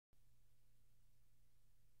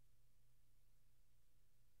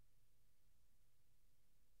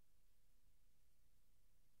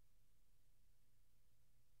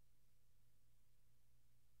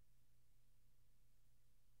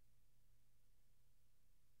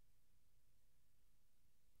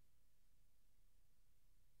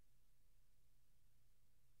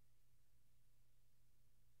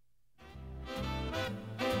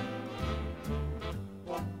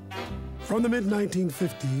From the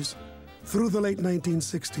mid-1950s through the late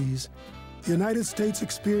 1960s, the United States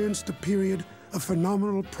experienced a period of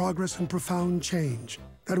phenomenal progress and profound change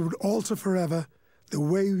that would alter forever the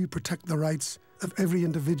way we protect the rights of every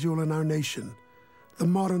individual in our nation, the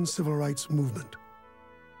modern civil rights movement.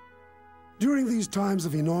 During these times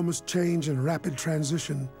of enormous change and rapid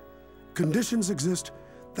transition, conditions exist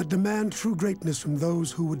that demand true greatness from those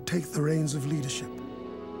who would take the reins of leadership.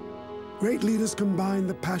 Great leaders combine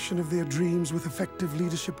the passion of their dreams with effective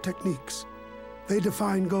leadership techniques. They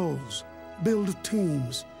define goals, build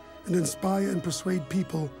teams, and inspire and persuade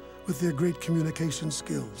people with their great communication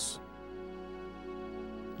skills.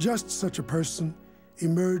 Just such a person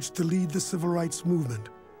emerged to lead the civil rights movement,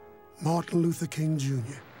 Martin Luther King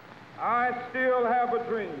Jr. I still have a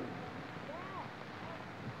dream.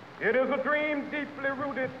 It is a dream deeply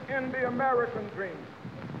rooted in the American dream.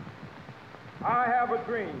 I have a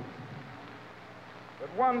dream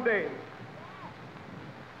that one day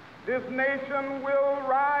this nation will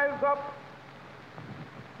rise up,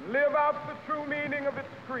 live out the true meaning of its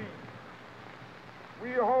creed.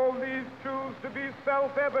 We hold these truths to be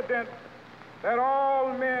self-evident, that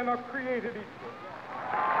all men are created equal.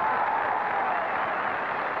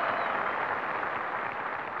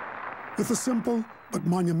 With a simple but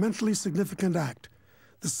monumentally significant act,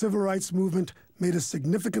 the civil rights movement made a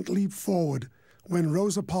significant leap forward when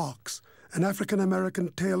Rosa Parks, an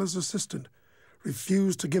African-American tailor's assistant,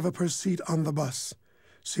 refused to give up her seat on the bus.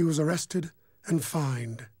 She was arrested and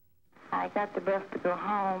fined. I got the bus to go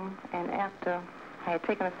home, and after I had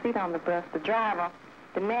taken a seat on the bus, the driver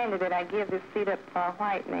demanded that I give this seat up for a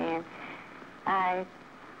white man. I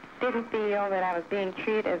didn't feel that I was being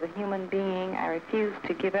treated as a human being. I refused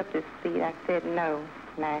to give up this seat. I said no,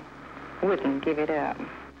 and I wouldn't give it up.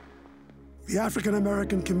 The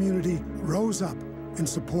African-American community rose up in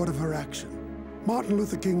support of her action. Martin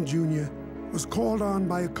Luther King Jr. was called on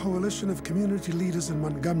by a coalition of community leaders in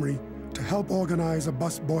Montgomery to help organize a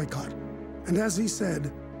bus boycott. And as he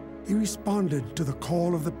said, he responded to the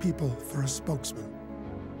call of the people for a spokesman.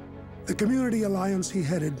 The community alliance he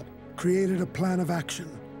headed created a plan of action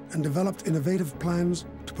and developed innovative plans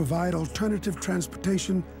to provide alternative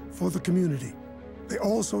transportation for the community. They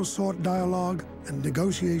also sought dialogue and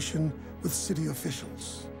negotiation with city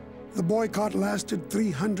officials. The boycott lasted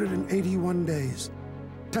 381 days,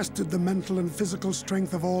 tested the mental and physical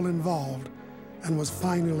strength of all involved, and was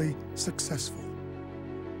finally successful.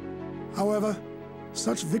 However,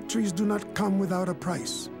 such victories do not come without a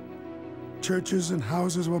price. Churches and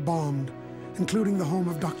houses were bombed, including the home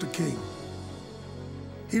of Dr. King.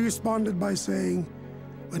 He responded by saying,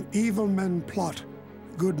 "When evil men plot,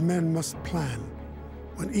 good men must plan.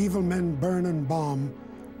 When evil men burn and bomb,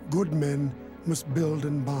 good men must build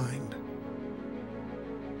and bind."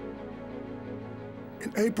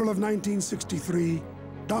 In April of 1963,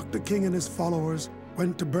 Dr. King and his followers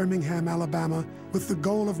went to Birmingham, Alabama, with the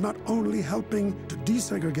goal of not only helping to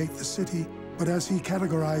desegregate the city, but as he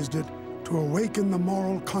categorized it, to awaken the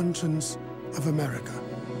moral conscience of America.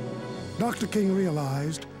 Dr. King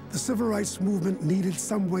realized the civil rights movement needed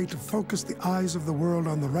some way to focus the eyes of the world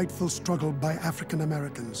on the rightful struggle by African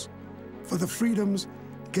Americans for the freedoms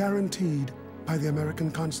guaranteed by the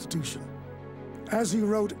American Constitution. As he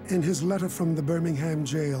wrote in his letter from the Birmingham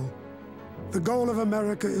jail, "The goal of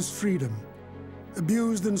America is freedom.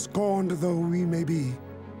 Abused and scorned though we may be,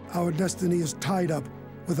 our destiny is tied up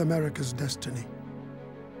with America's destiny."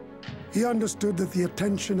 He understood that the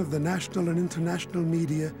attention of the national and international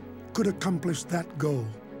media could accomplish that goal.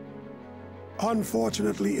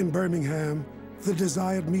 Unfortunately, in Birmingham, the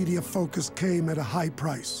desired media focus came at a high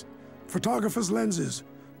price. Photographers' lenses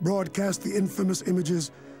broadcast the infamous images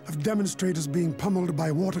of demonstrators being pummeled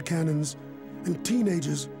by water cannons and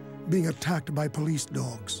teenagers being attacked by police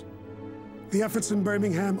dogs. The efforts in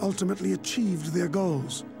Birmingham ultimately achieved their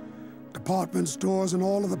goals. Department stores and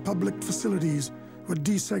all of the public facilities were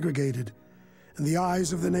desegregated, and the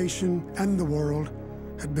eyes of the nation and the world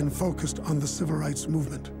had been focused on the civil rights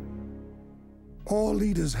movement. All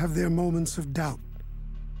leaders have their moments of doubt.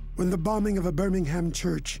 When the bombing of a Birmingham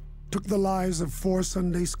church took the lives of 4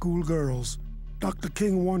 Sunday school girls, Dr.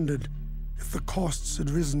 King wondered if the costs had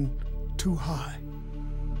risen too high.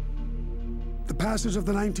 The passage of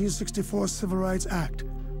the 1964 Civil Rights Act,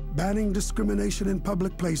 banning discrimination in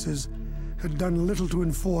public places, had done little to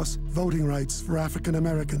enforce voting rights for African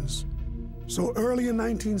Americans. So early in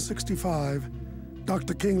 1965,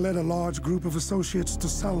 Dr. King led a large group of associates to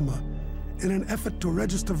Selma in an effort to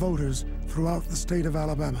register voters throughout the state of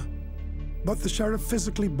Alabama. But the sheriff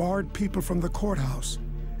physically barred people from the courthouse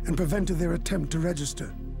and prevented their attempt to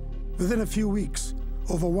register. Within a few weeks,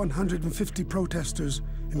 over 150 protesters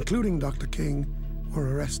including Dr. King,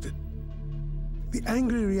 were arrested. The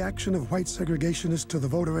angry reaction of white segregationists to the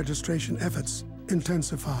voter registration efforts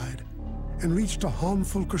intensified and reached a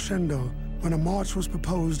harmful crescendo when a march was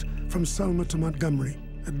proposed from Selma to Montgomery,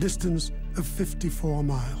 a distance of 54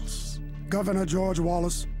 miles. Governor George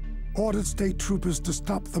Wallace ordered state troopers to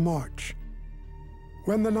stop the march.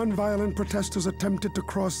 When the nonviolent protesters attempted to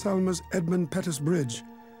cross Selma's Edmund Pettus Bridge,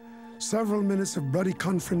 several minutes of bloody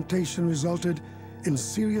confrontation resulted in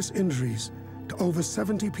serious injuries to over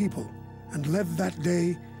 70 people and led that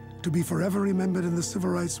day to be forever remembered in the civil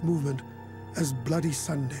rights movement as Bloody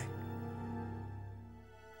Sunday.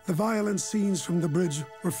 The violent scenes from the bridge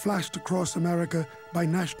were flashed across America by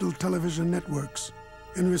national television networks.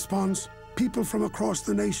 In response, people from across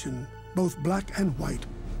the nation, both black and white,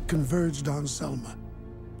 converged on Selma.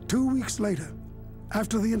 2 weeks later,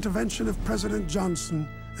 after the intervention of President Johnson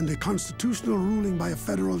and a constitutional ruling by a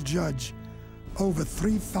federal judge, over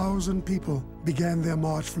 3,000 people began their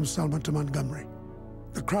march from Selma to Montgomery.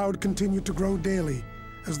 The crowd continued to grow daily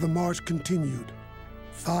as the march continued.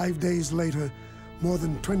 5 days later, more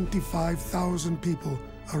than 25,000 people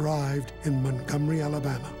arrived in Montgomery,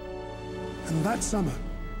 Alabama. And that summer,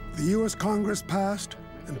 the U.S. Congress passed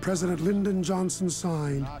and President Lyndon Johnson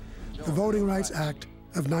signed the Voting Rights Act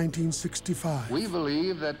of 1965. We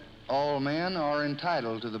believe that all men are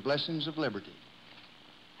entitled to the blessings of liberty.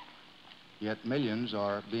 Yet millions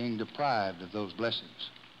are being deprived of those blessings,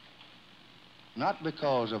 not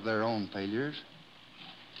because of their own failures,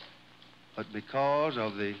 but because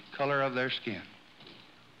of the color of their skin.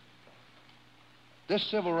 This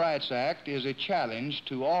Civil Rights Act is a challenge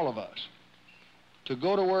to all of us to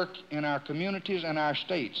go to work in our communities and our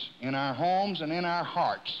states, in our homes and in our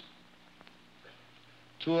hearts,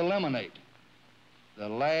 to eliminate the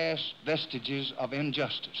last vestiges of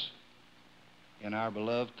injustice in our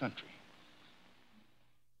beloved country.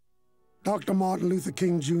 Dr. Martin Luther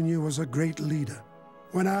King Jr. was a great leader.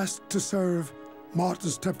 When asked to serve,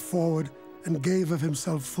 Martin stepped forward and gave of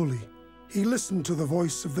himself fully. He listened to the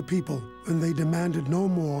voice of the people when they demanded no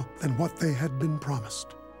more than what they had been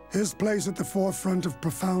promised. His place at the forefront of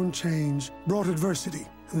profound change brought adversity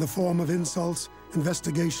in the form of insults,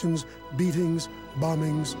 investigations, beatings,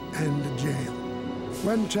 bombings, and jail.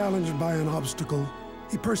 When challenged by an obstacle,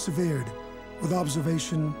 he persevered with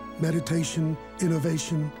observation, meditation,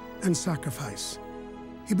 innovation, and sacrifice.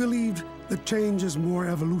 He believed that change is more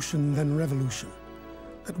evolution than revolution,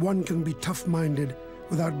 that one can be tough-minded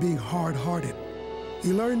without being hard-hearted.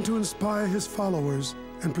 He learned to inspire his followers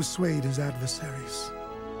and persuade his adversaries.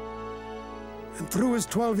 And through his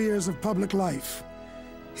 12 years of public life,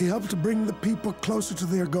 he helped to bring the people closer to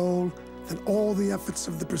their goal than all the efforts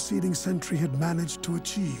of the preceding century had managed to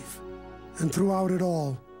achieve. And throughout it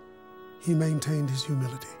all, he maintained his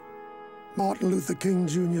humility. Martin Luther King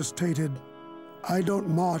Jr. stated, "I don't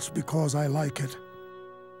march because I like it.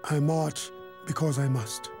 I march because I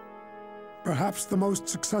must." Perhaps the most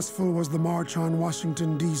successful was the March on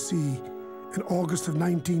Washington, D.C. in August of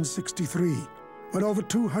 1963, when over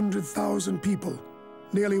 200,000 people,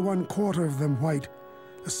 nearly 1/4 of them white,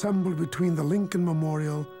 assembled between the Lincoln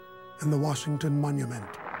Memorial and the Washington Monument.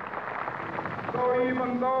 So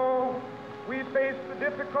even though we face the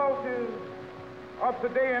difficulties of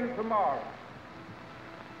today and tomorrow,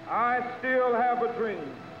 I still have a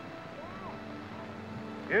dream.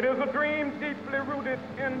 It is a dream deeply rooted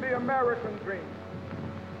in the American dream.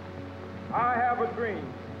 I have a dream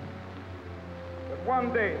that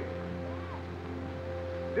one day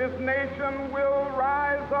this nation will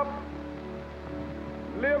rise up,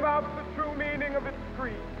 live out the true meaning of its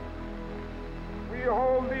creed. We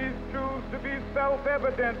hold these truths to be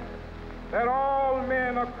self-evident, that all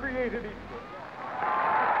men are created equal.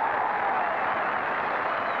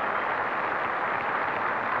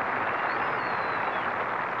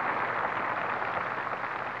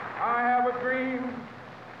 I have a dream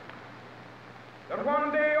that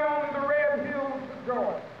one day on the red hills of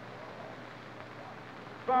Georgia,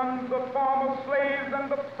 sons of former slaves and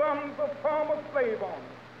the sons of former slave owners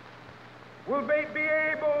will be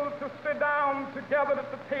able to sit down together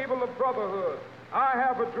at the table of brotherhood. I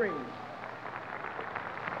have a dream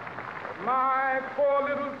that my 4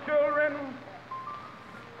 little children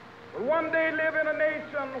will one day live in a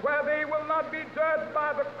nation where they will not be judged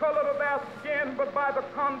by the color of their skin, but by the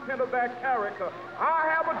content of their character. I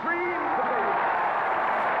have a dream today.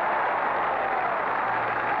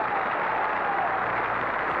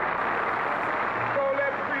 So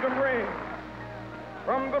let freedom ring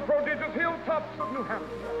from the prodigious hilltops of New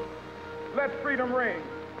Hampshire. Let freedom ring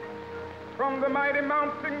from the mighty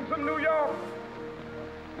mountains of New York.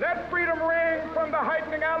 Let freedom ring from the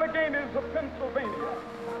heightening Alleghanies of Pennsylvania.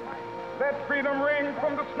 Let freedom ring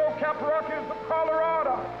from the snow-capped Rockies of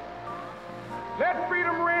Colorado. Let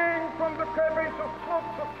freedom ring from the curvaceous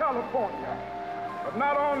slopes of California. But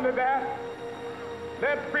not only that,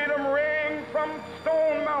 let freedom ring from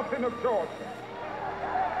Stone Mountain of Georgia.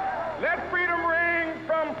 Let freedom ring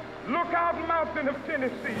from Lookout Mountain of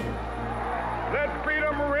Tennessee. Let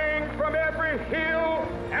freedom ring from every hill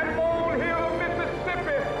and molehill of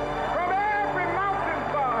Mississippi, from every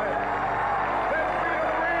mountainside. Let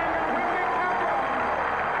freedom ring, and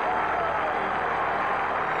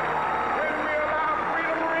when we allow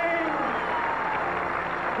freedom ring,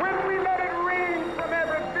 when we let it ring from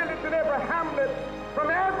every village and every hamlet, from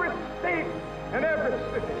every state and every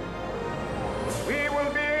city, we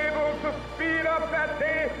will be able to speed up that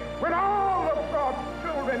day when all of God's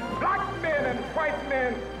children, black men and white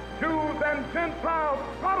men, Jews and Gentiles,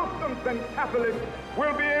 Protestants and Catholics,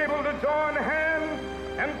 will be able to join hands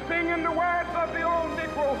and sing in the words of the old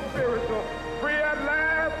Negro spiritual.